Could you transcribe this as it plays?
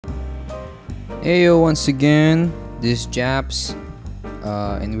Heyo, once again, this is Japs,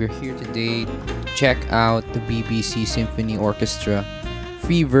 and we're here today to check out the BBC Symphony Orchestra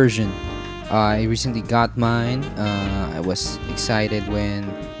free version. I recently got mine. I was excited when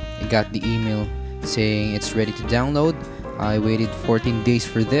I got the email saying it's ready to download. I waited 14 days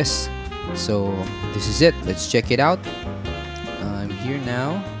for this, so this is it. Let's check it out. I'm here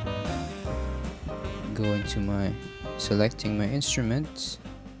now. Going to selecting my instruments.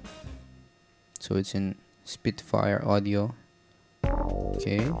 So it's in Spitfire audio.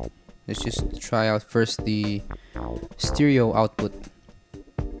 Okay, let's just try out first the stereo output.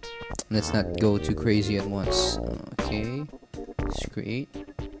 Let's not go too crazy at once. Okay, let's create.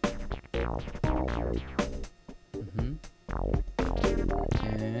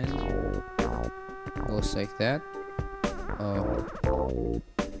 And goes like that.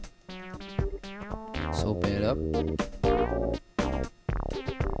 Let's open it up.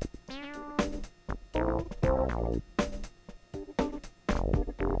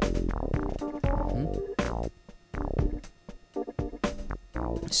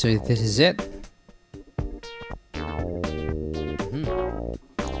 So this is it. It's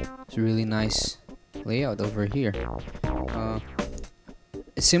a really nice layout over here.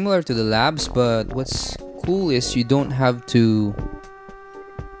 It's similar to the labs, but what's cool is you don't have to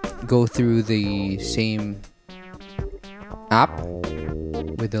go through the same app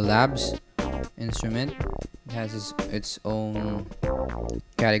with the labs instrument. It has its own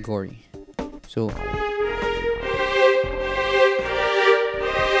category. So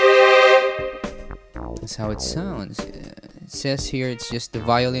that's how it sounds. It says here it's just the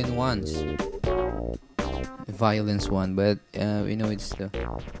violin ones. The violins one, but we know it's the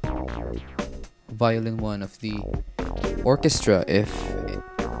violin one of the orchestra. If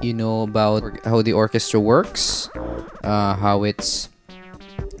you know about how the orchestra works, how it's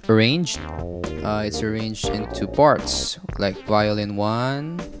arranged into parts, like violin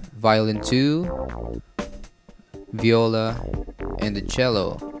 1, violin 2, viola, and the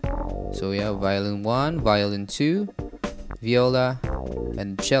cello. So yeah, violin 1, violin 2, viola,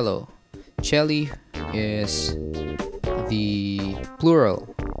 and cello. Celli is the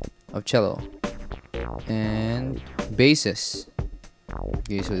plural of cello. And basses.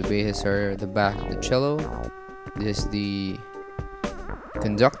 Okay, so the basses are the back of the cello. This is the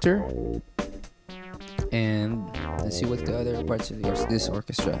conductor. And let's see what the other parts of this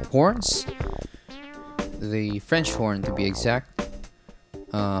orchestra. Horns. The French horn, to be exact.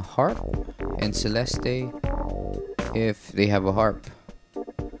 Harp and celeste, if they have a harp.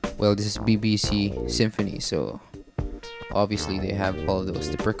 Well, this is BBC Symphony, so obviously they have all those.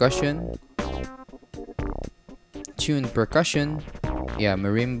 The percussion, tuned percussion, yeah,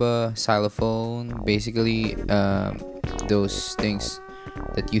 marimba, xylophone, basically those things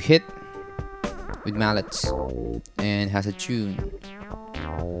that you hit with mallets and has a tune.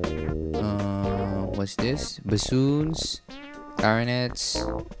 What's this? Bassoons, clarinets.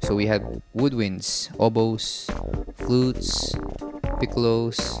 So we had woodwinds, oboes, flutes,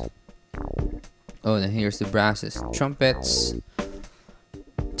 piccolos. Oh, then here's the brasses: trumpets,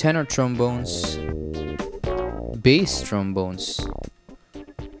 tenor trombones, bass trombones,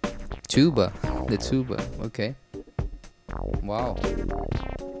 tuba, the tuba. Okay, wow,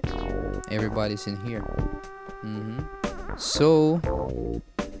 everybody's in here. So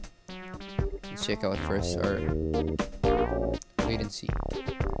let's check out first our latency.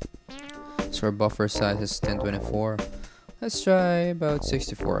 So our buffer size is 1024. Let's try about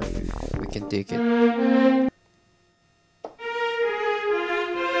 64 if we can take it.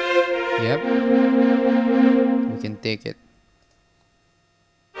 Yep, we can take it.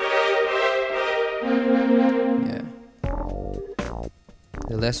 Yeah,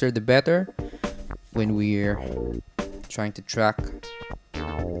 the lesser the better when we're trying to track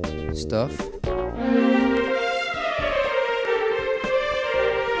stuff.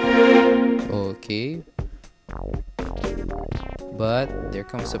 Okay, but there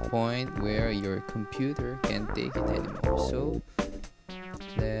comes a point where your computer can't take it anymore, so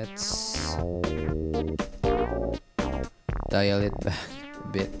let's dial it back a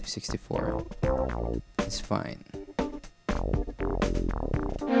bit. 64 is fine.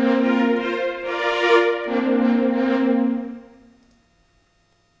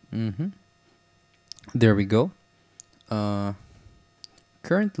 There we go.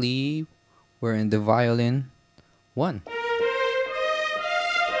 Currently we're in the violin 1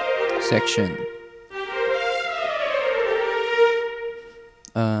 section.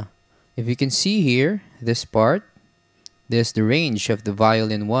 If you can see here, this part, there's the range of the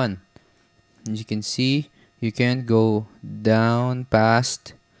violin 1. As you can see, you can't go down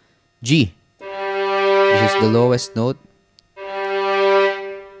past G. This is the lowest note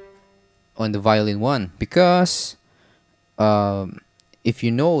on the violin 1, because if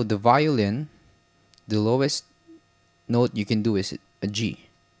you know the violin, the lowest note you can do is a G.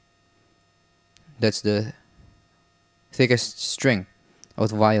 That's the thickest string of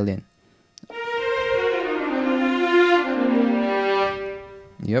the violin.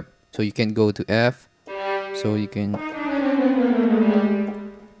 Yep. So you can go to F. So you can.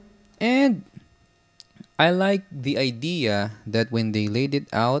 And I like the idea that when they laid it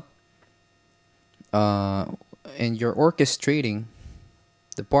out, and you're orchestrating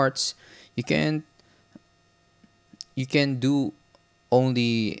the parts, you can do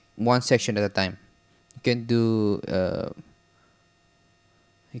only one section at a time. You can do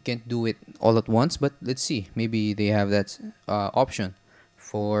you can't do it all at once, but let's see. Maybe they have that option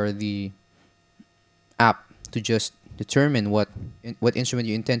for the app to just determine what instrument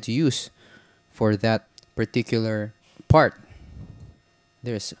you intend to use for that particular part.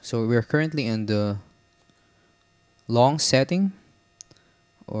 So we're currently in the long setting,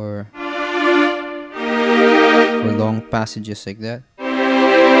 or for long passages like that.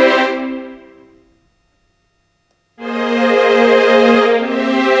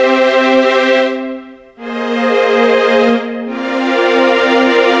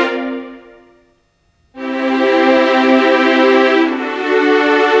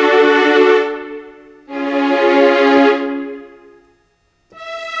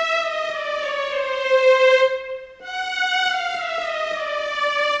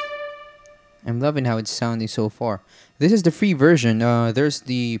 I'm loving how it's sounding so far. This is the free version. There's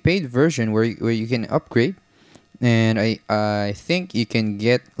the paid version where you can upgrade, and I think you can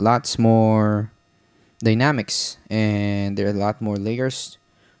get lots more dynamics, and there are a lot more layers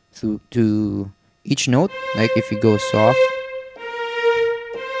to each note. Like if you go soft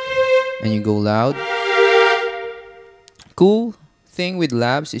and you go loud. Cool thing with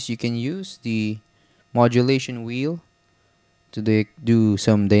labs is you can use the modulation wheel to do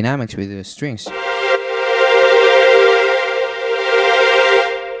some dynamics with the strings.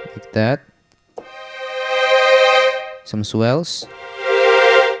 Like that. Some swells.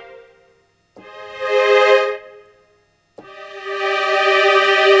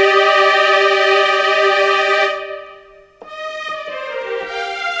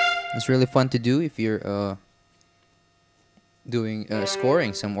 It's really fun to do if you're doing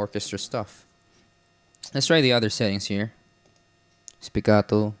scoring some orchestra stuff. Let's try the other settings here.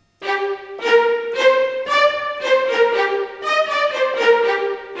 Spiccato.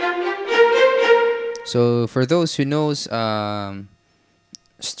 So for those who knows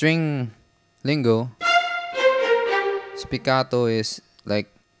string lingo, spiccato is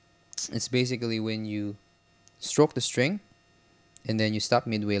like, it's basically when you stroke the string and then you stop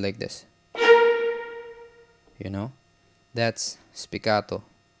midway like this. You know? That's spiccato.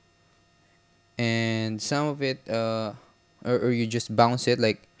 And some of it or you just bounce it,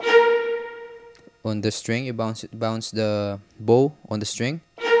 like on the string, you bounce the bow on the string.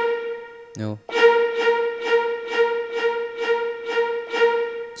 No.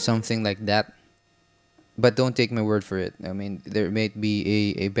 Something like that. But don't take my word for it. I mean, there may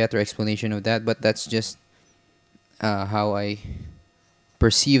be a better explanation of that, but that's just how I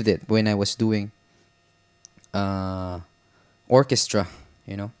perceived it when I was doing orchestra,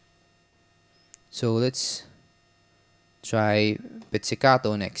 you know. So let's try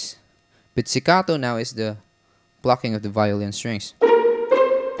pizzicato next. Pizzicato now is the plucking of the violin strings.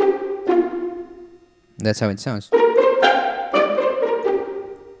 That's how it sounds.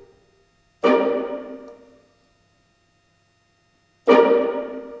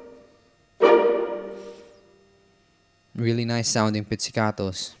 Really nice sounding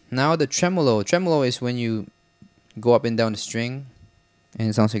pizzicatos. Now the tremolo. Tremolo is when you go up and down the string and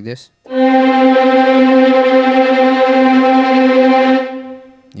it sounds like this.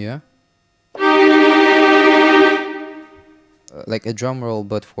 Yeah. Like a drum roll,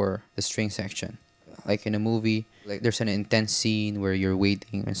 but for the string section. Like in a movie, like there's an intense scene where you're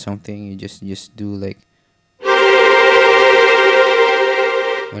waiting or something, you just do like,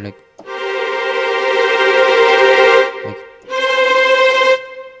 or like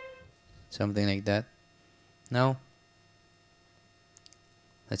something like that. Now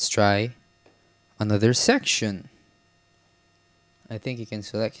let's try another section. I think you can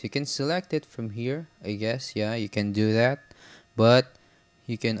select it from here, I guess. Yeah, you can do that, but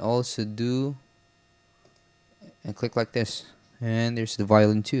you can also do and click like this, and there's the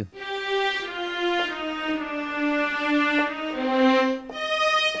violin too.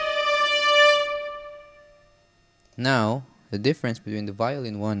 Now the difference between the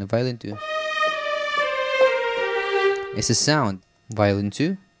violin 1 and the violin 2. is the sound. Violin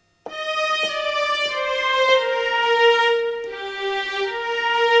 2.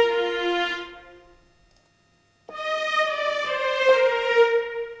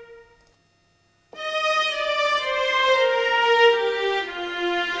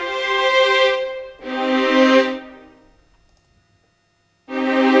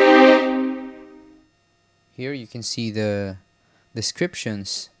 Here you can see the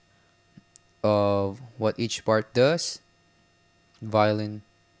descriptions of what each part does. Violin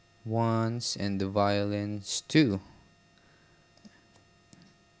 1s and the violins 2.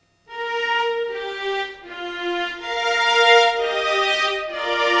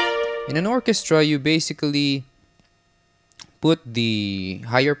 In an orchestra, you basically put the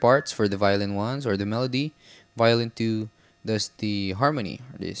higher parts for the violin 1s or the melody. Violin 2 does the harmony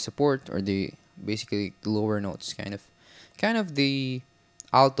or the support or the basically the lower notes, kind of the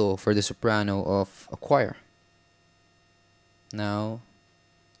alto for the soprano of a choir. Now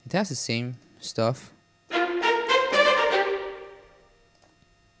it has the same stuff.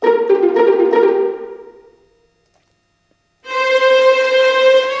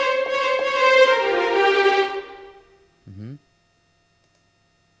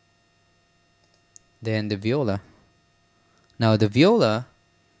 Then the viola. Now the viola,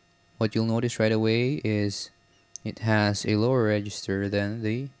 what you'll notice right away is it has a lower register than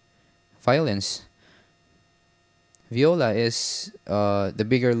the violins. Viola is the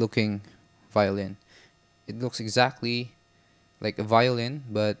bigger looking violin. It looks exactly like a violin,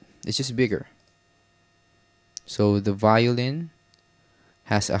 but it's just bigger. So the violin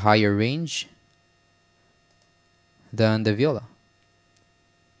has a higher range than the viola.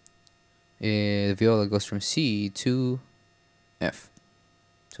 The viola goes from C to F.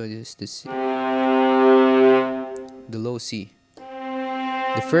 So this is the C, the low C,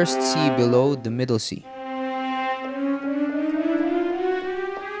 the first C below the middle C.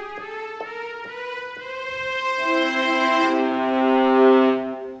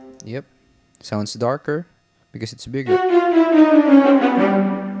 Yep, sounds darker because it's bigger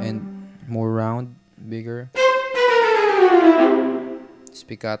and more round, bigger.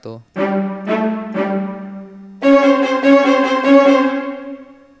 Spiccato.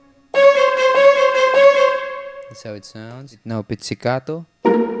 That's how it sounds. Now pizzicato.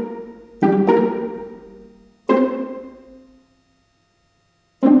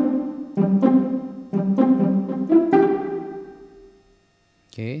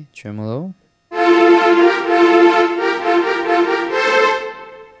 Okay, tremolo.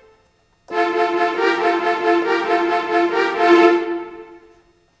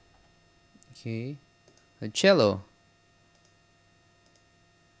 Okay, the cello.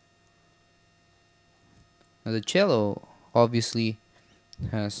 Now the cello obviously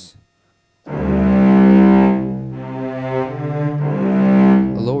has a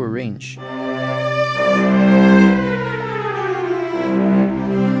lower range.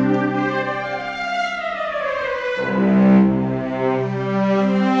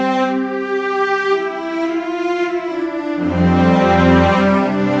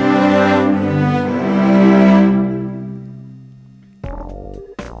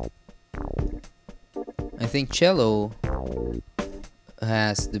 I think cello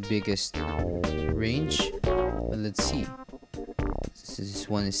has the biggest range, but let's see. This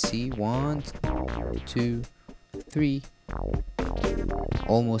one is C, 1, 2, 3,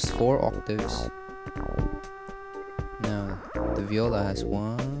 almost 4 octaves. Now the viola has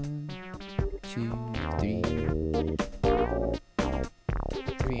 1, 2, 3,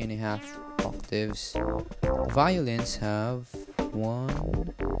 3.5 octaves. Violins have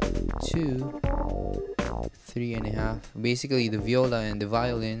 1, 2, 3.5. Basically the viola and the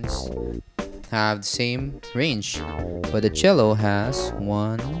violins have the same range, but the cello has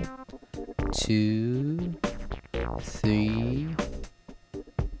 1, 2, 3,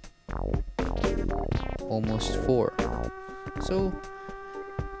 almost 4. So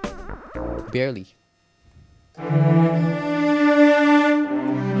barely.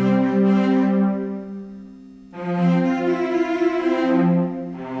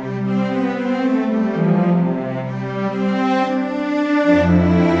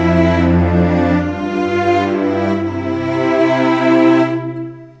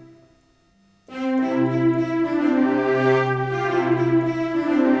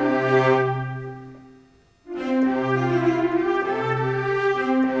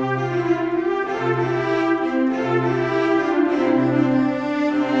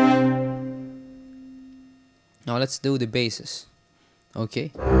 Now let's do the basses.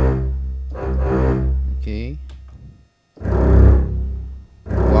 Okay. Okay.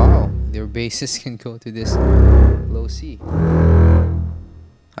 Wow, their basses can go to this low low C.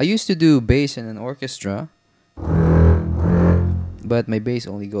 I used to do bass in an orchestra, but my bass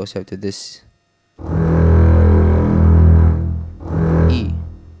only goes up to this E.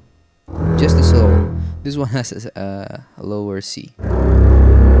 Just the solo. This one has a lower C.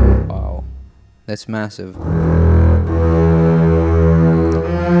 Wow, that's massive.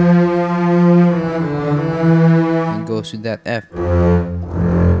 And goes to that F.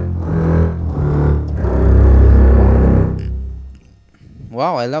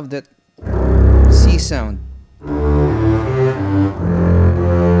 Wow, I love that C sound.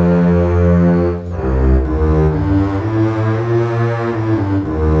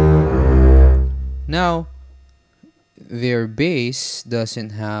 Now, their bass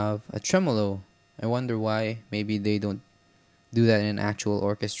doesn't have a tremolo. I wonder why. Maybe they don't do that in an actual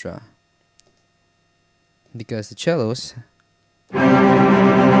orchestra. Because the cellos have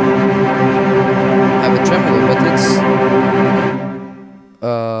a tremolo, but it's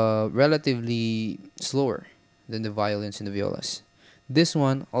relatively slower than the violins and the violas. This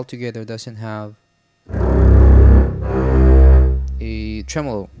one altogether doesn't have a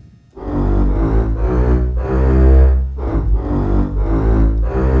tremolo.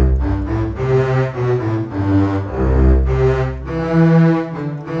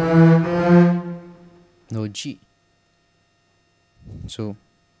 No G. So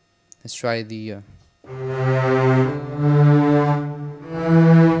let's try the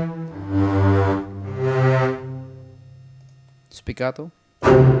spiccato.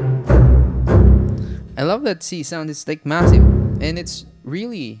 I love that C sound. It's like massive and it's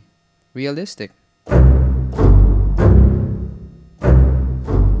really realistic.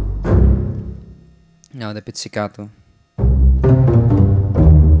 Now the pizzicato.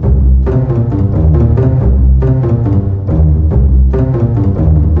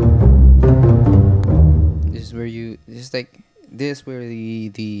 This is where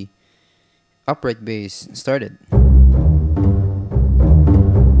the upright bass started.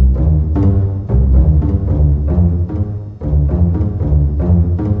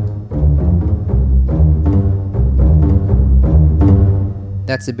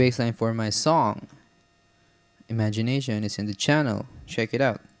 That's the bass line for my song. Imagination is in the channel. Check it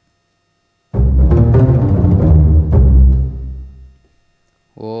out.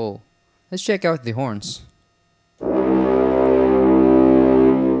 Whoa. Let's check out the horns.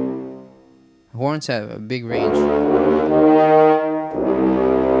 Horns have a big range.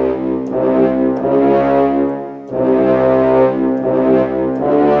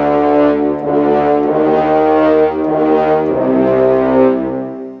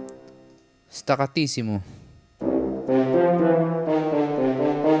 Staccatissimo.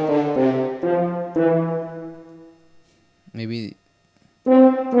 Maybe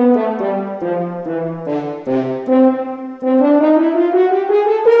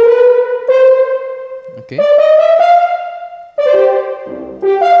okay.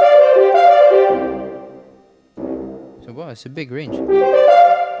 So wow, it's a big range.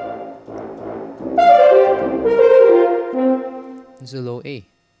 It's a low A.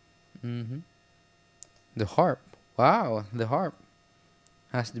 The harp. Wow, the harp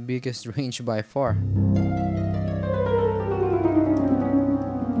has the biggest range by far.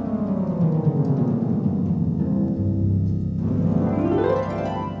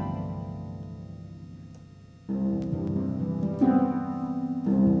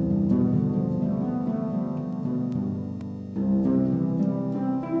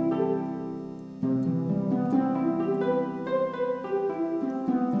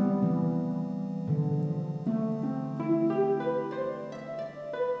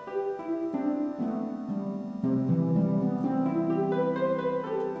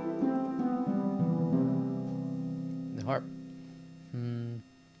 Harp.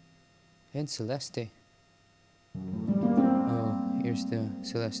 And Celeste. Oh, here's the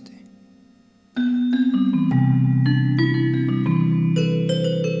Celeste.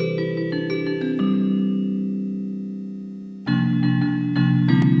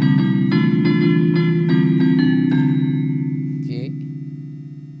 Okay.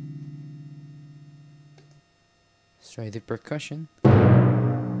 Let's try the percussion.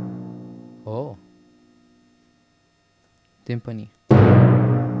 Oh. Timpani.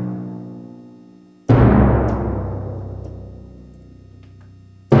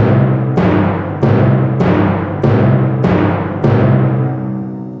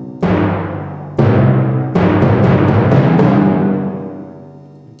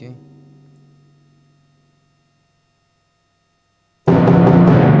 Okay.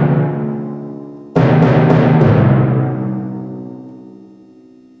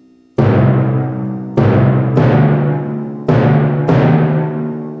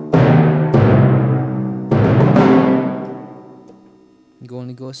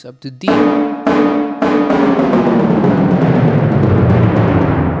 goes up to D.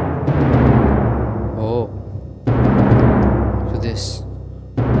 Oh. So this.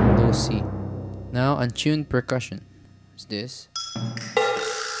 Low C. Now untuned percussion. What's this?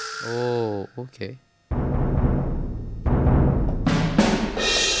 Oh, okay.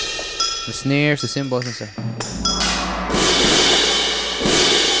 The snares, the cymbals, and stuff.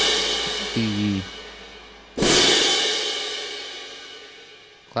 The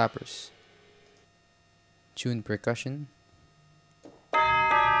clappers. Tuned percussion.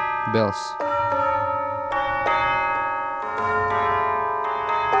 Bells.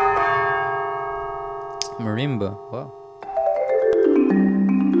 Marimba. Wow.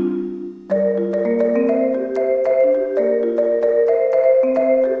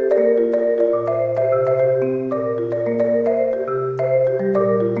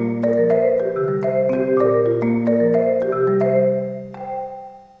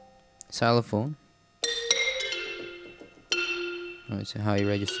 Xylophone. Oh, it's a high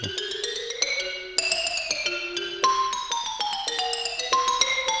register.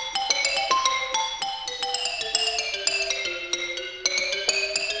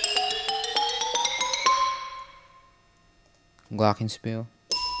 Glockenspiel.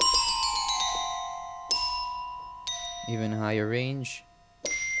 Even higher range.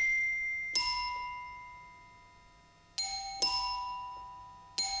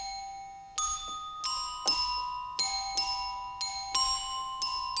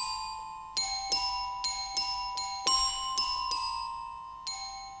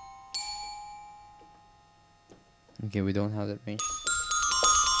 Okay, we don't have that range.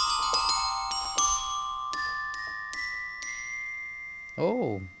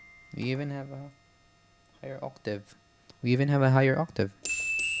 Oh, we even have a higher octave. We even have a higher octave.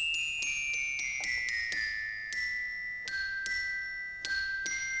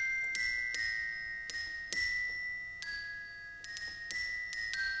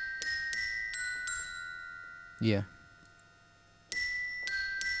 Yeah.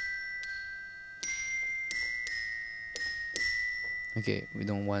 Okay, we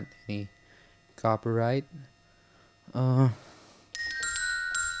don't want any copyright. Wow,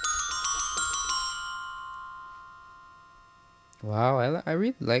 I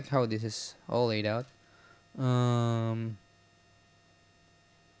really like how this is all laid out.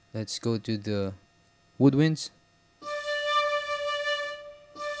 Let's go to the woodwinds.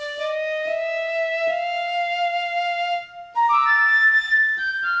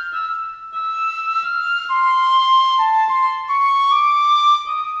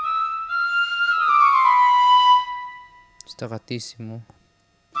 Staccatissimo.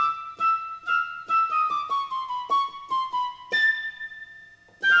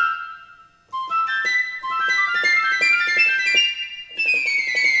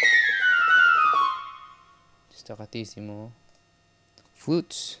 Staccatissimo.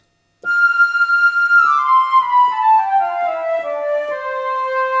 Flutes.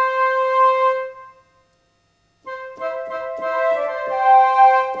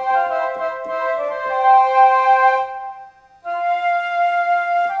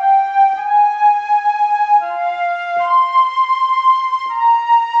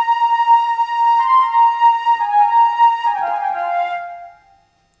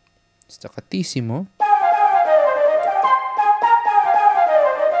 Staccatissimo.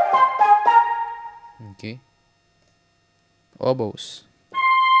 Okay. Oboes.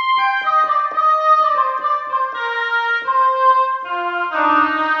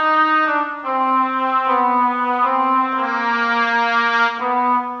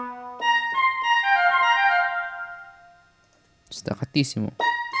 Staccatissimo.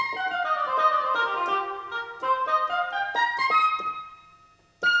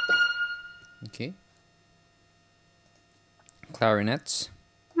 Okay. Clarinets.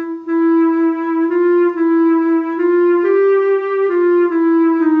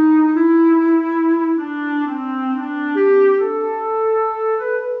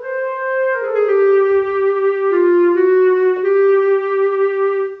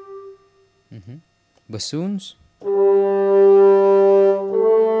 Bassoons.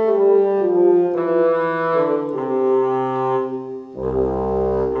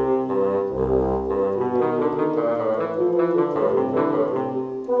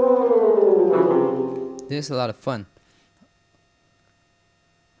 This is a lot of fun.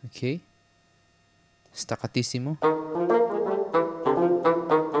 Okay. Staccatissimo.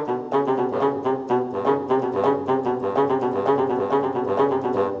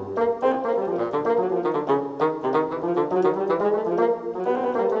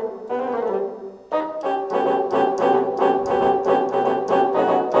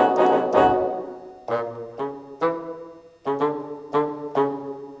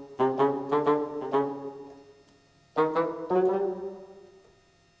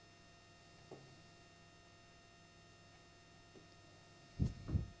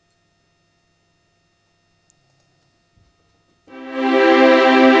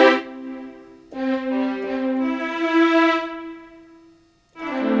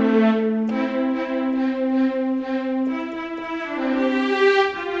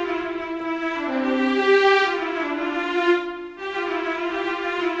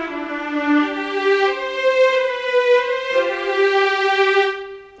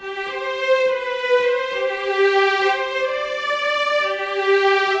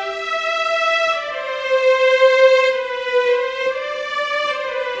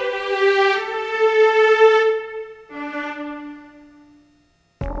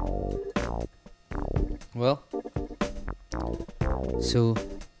 Well, so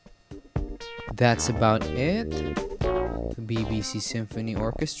that's about it. The BBC Symphony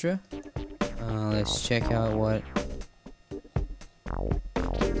Orchestra. Let's check out what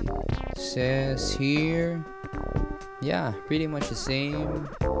it says here. Yeah, pretty much the same.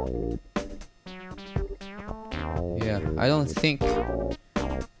 Yeah, I don't think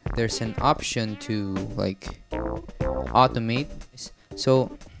there's an option to like automate.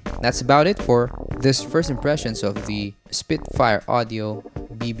 So that's about it for this first impressions of the Spitfire Audio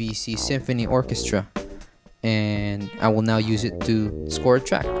BBC Symphony Orchestra, and I will now use it to score a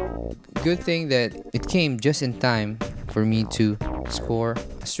track. Good thing that it came just in time for me to score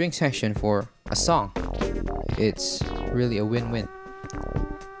a string section for a song. It's really a win-win.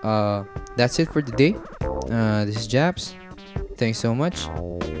 That's it for today. This is Japs. Thanks so much.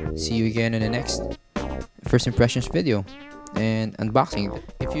 See you again in the next first impressions video and unboxing.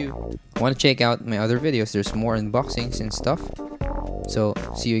 If you want to check out my other videos, there's more unboxings and stuff. So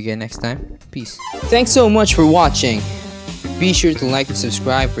see you again next time. Peace. Thanks so much for watching. Be sure to like and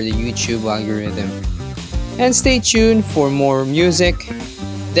subscribe for the YouTube algorithm. And stay tuned for more music,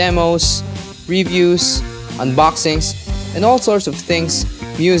 demos, reviews, unboxings, and all sorts of things,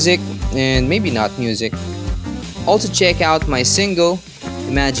 music and maybe not music. Also check out my single,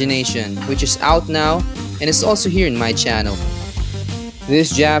 Imagination, which is out now and is also here in my channel.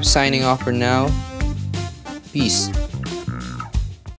 This is Jab signing off for now. Peace.